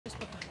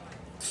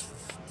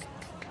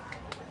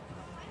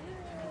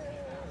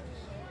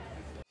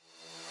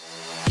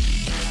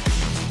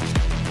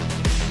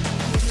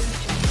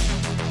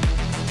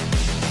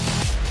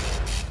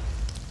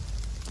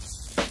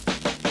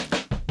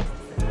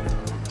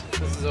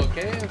is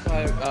okay if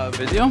I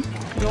video?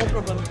 No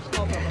problem, no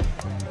problem.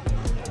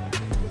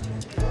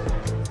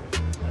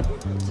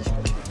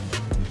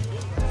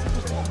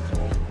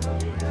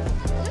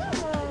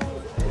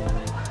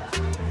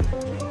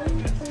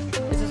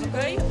 Is this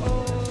okay?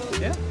 Or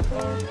Yeah.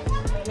 Or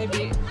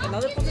maybe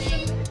another position?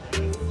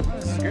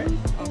 This is great.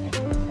 Okay.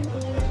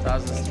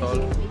 Das ist toll.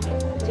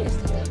 Gdzie jest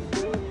to?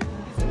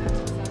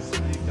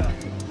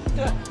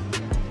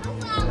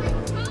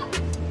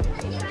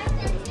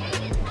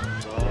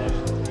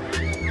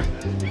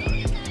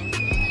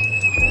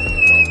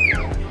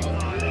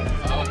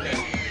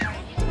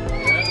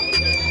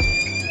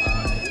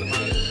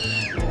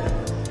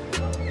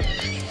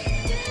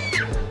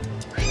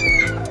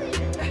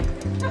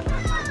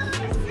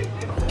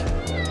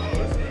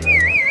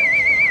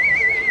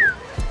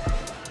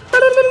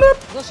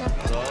 Zosia.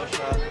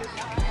 Zosia.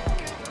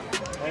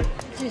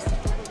 Gdzie jest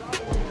tata?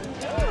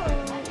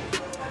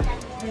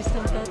 Jest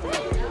tam tata?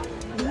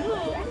 No.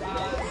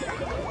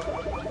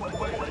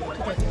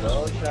 Tutaj.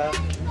 Zosia.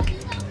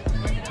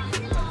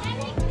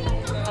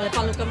 Ale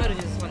panu kamery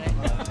nie zasłania.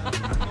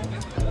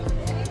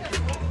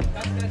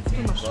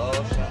 Tu masz.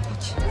 Zosia.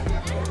 Chodź.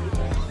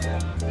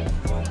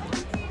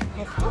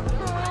 Hop, hop,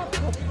 hop,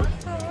 hop,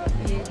 hop.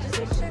 Jedzie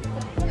Zosiek.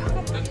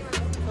 Hop, hop,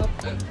 hop,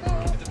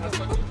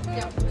 hop.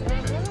 Ja.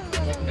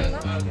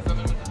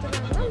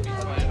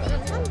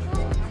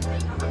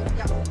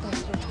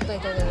 Daj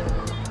rączkę.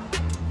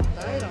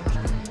 Daj rączkę.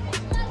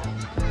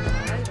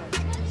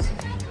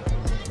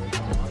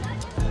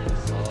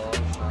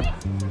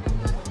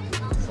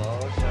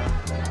 Zosia.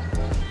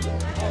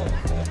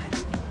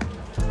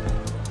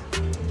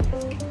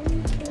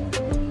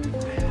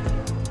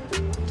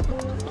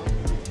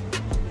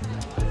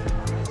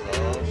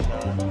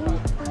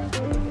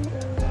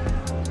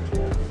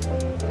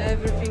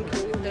 Everything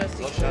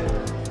interesting. Zosia.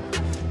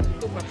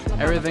 Tu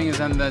patrz. Everything is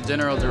in the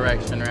general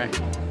direction,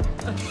 right?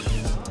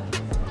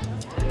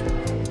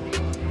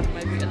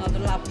 Maybe another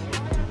lap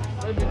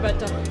will be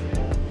better.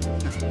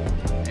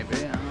 Maybe.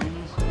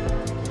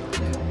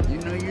 You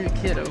know you're a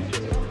kiddo.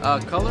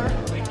 Color?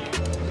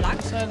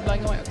 Black? Said black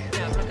and white.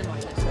 Yeah, black and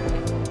white.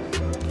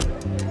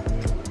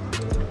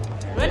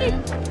 Ready?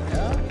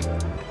 Yeah.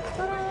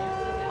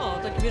 O,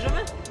 taki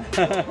bierzemy?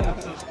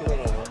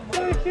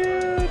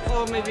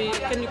 Or maybe,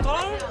 can you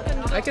color?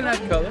 I can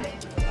add color.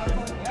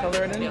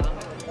 Color it in. Yeah.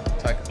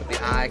 So I can put the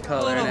eye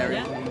color and Oh, yeah.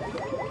 everything.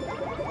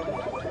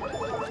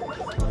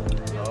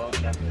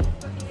 Zosia.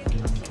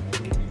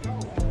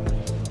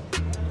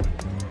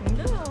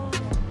 No.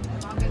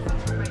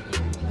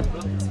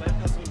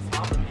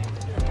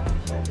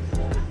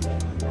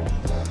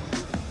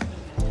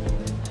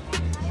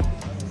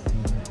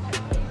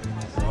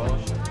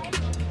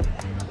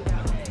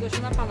 Tylko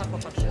się na pana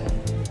popatrzy.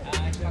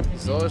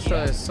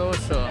 Zosia is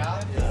social.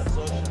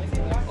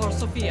 Or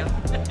Sofia.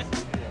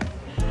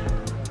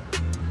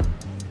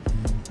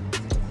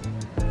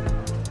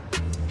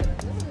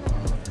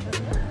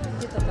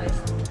 Gdzie tata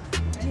jest?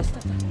 Gdzie jest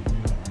tata?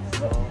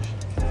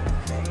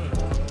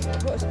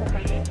 Bo jest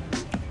papa.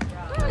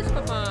 O, jest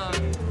papa.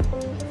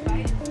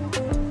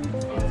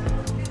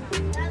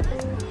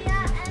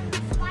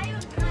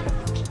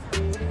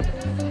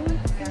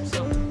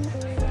 Co?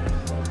 Gdzie jest papa?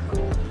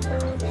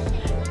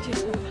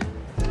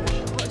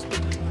 O, jest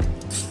papa.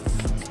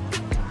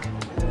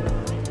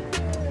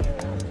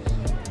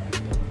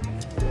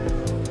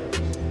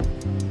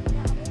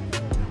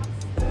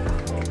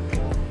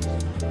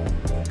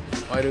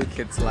 Why do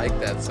kids like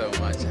that so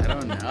much? I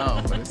don't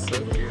know, but it's so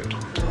cute.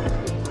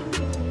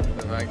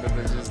 The fact that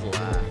they just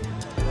laugh.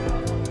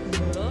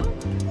 No.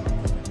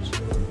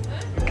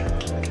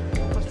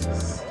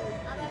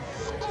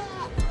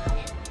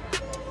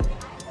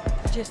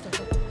 Gdzie jest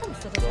tata? Tam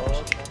jest tata.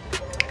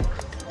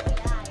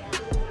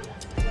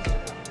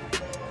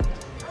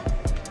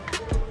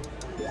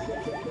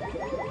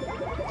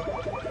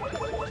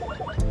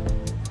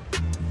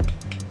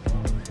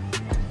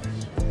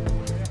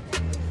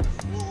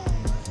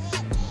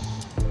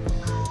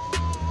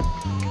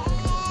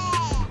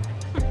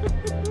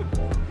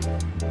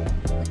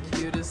 The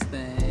cutest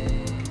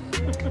thing.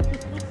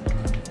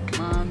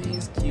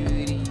 Mommy's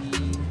cutie.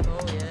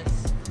 Oh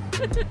yes.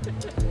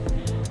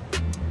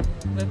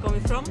 Where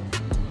coming from?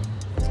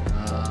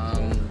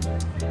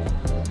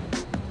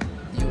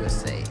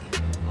 USA.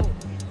 Oh.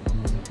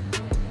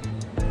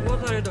 What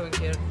are you doing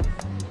here?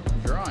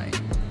 Drawing.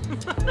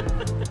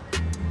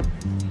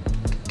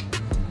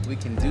 We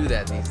can do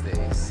that these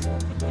days.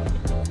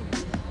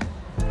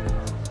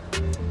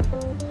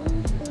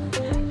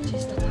 Gdzie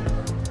jest tata?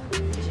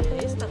 Gdzie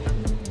jest tata?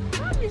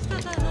 Tam jest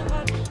tata,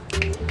 zobacz.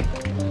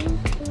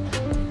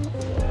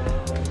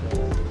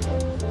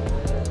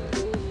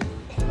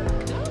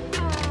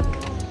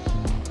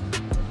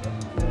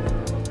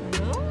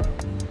 No?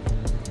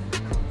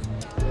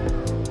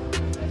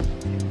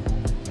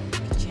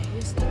 Gdzie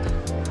jest tata?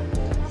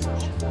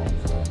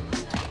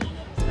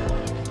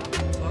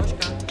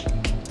 Zośka.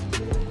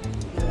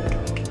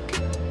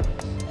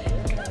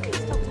 Tam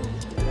jest tata.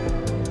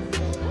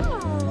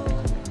 O.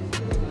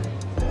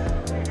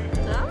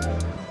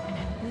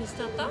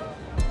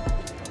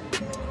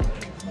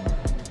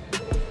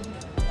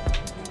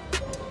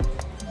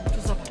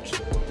 Tu zobacz.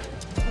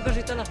 Pokaż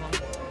jej telefon.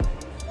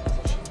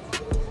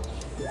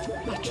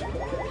 Patrz.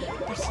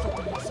 Patrz co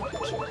to jest,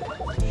 zobacz.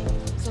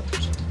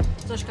 Zobacz.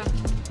 Zośka.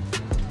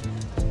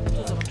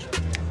 Tu zobacz.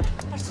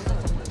 Patrz co to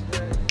jest.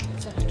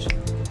 Zobacz.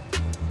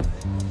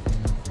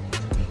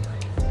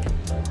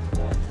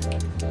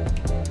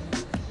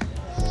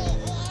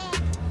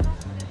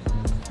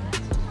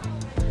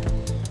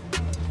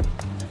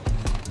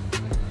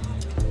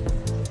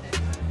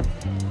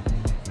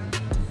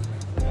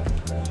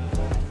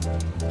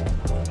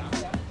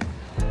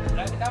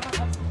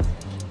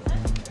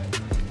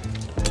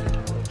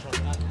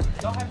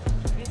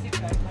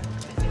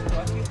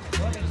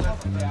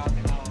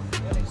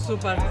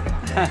 Super.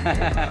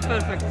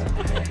 Perfekt.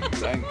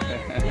 Danke.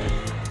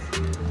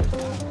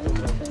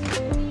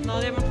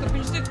 No, ja mam tylko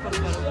 5 tych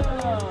portfelów.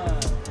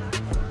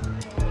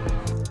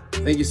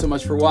 Thank you so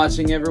much for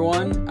watching,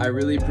 everyone. I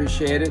really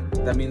appreciate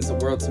it. That means the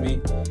world to me.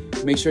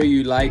 Make sure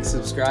you like,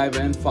 subscribe,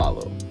 and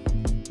follow.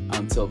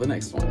 Until the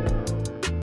next one.